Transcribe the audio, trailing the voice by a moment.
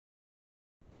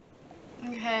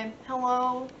Okay,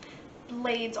 hello,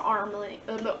 Blades Army.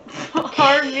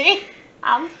 Army.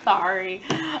 I'm sorry.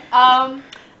 I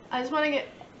just want to get.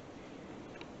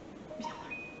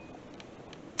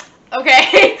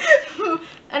 Okay.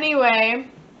 Anyway,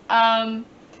 I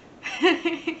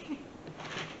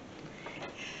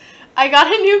got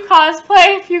a new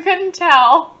cosplay. If you couldn't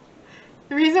tell,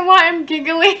 the reason why I'm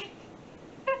giggling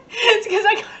is because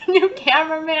I got a new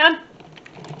cameraman.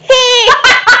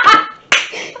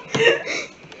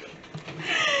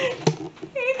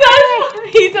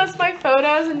 He does my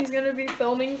photos, and he's gonna be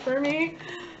filming for me.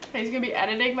 And he's gonna be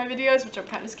editing my videos, which I'm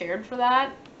kind of scared for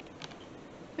that.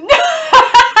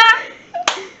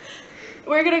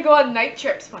 We're gonna go on night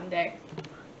trips one day.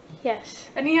 Yes.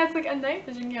 And he has like a night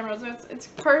vision camera, so it's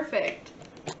perfect.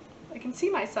 I can see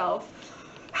myself.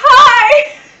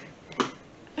 Hi!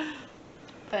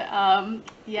 But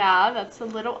yeah, that's a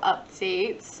little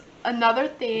updates. Another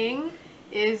thing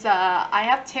is I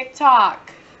have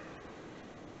TikTok.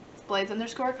 It's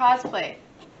Blades_cosplay.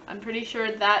 I'm pretty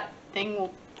sure that thing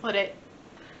will put it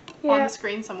on the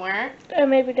screen somewhere.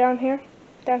 Maybe down here.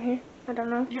 Down here. I don't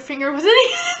know. Your finger wasn't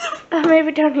even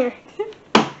maybe down here. You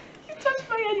touched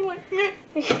my anyway.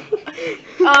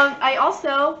 I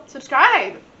also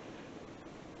subscribe.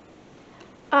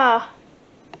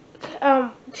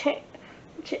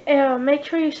 Make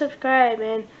sure you subscribe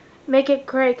and make it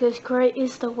great, because great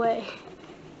is the way.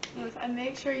 And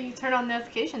make sure you turn on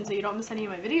notifications so you don't miss any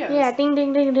of my videos. Yeah, ding,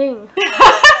 ding, ding, ding.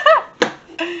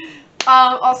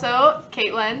 Also,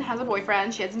 Caitlin has a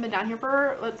boyfriend. She hasn't been down here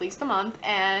for at least a month,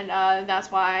 and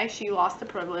that's why she lost the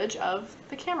privilege of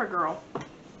the camera girl.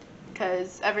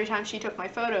 Because every time she took my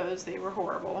photos, they were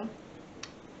horrible.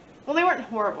 Well, they weren't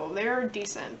horrible. They were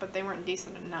decent, but they weren't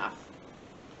decent enough.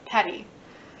 Petty.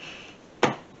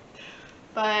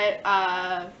 But,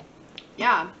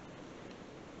 yeah.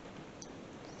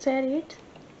 Is that it?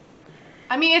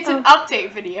 I mean, it's an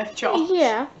update video, Josh.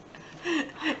 Yeah.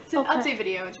 It's an update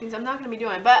video, which means I'm not going to be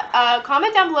doing it. But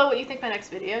comment down below what you think my next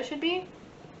video should be.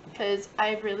 Because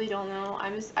I really don't know.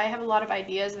 I have a lot of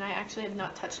ideas, and I actually have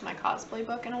not touched my cosplay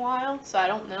book in a while. So I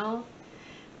don't know.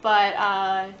 But,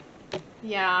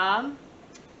 yeah.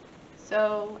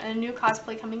 So, and a new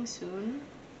cosplay coming soon.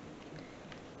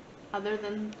 Other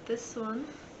than this one.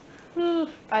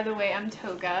 By the way, I'm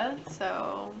TOGA.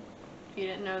 So, if you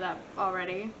didn't know that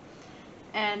already.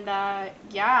 And,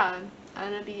 yeah. I'm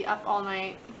gonna be up all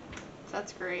night. So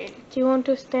that's great. Do you want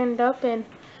to stand up and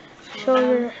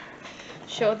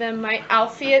show them my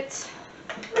outfit?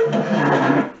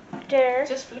 There.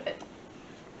 Just flip it.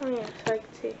 Oh yeah, so I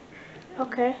can see.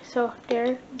 Okay, so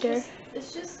there.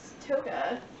 It's just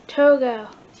TOGA. TOGA.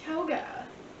 TOGA.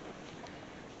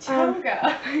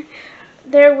 TOGA.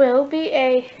 There will be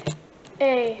a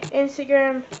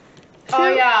Instagram. Oh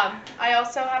yeah, I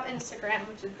also have Instagram,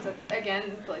 which is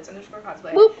again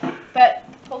Blades_cosplay. Boop. But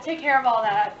we'll take care of all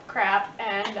that crap,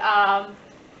 and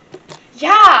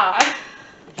yeah.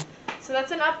 So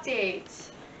that's an update.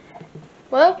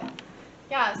 Well.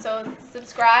 Yeah. So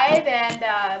subscribe and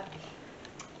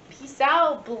peace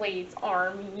out, Blades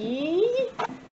Army.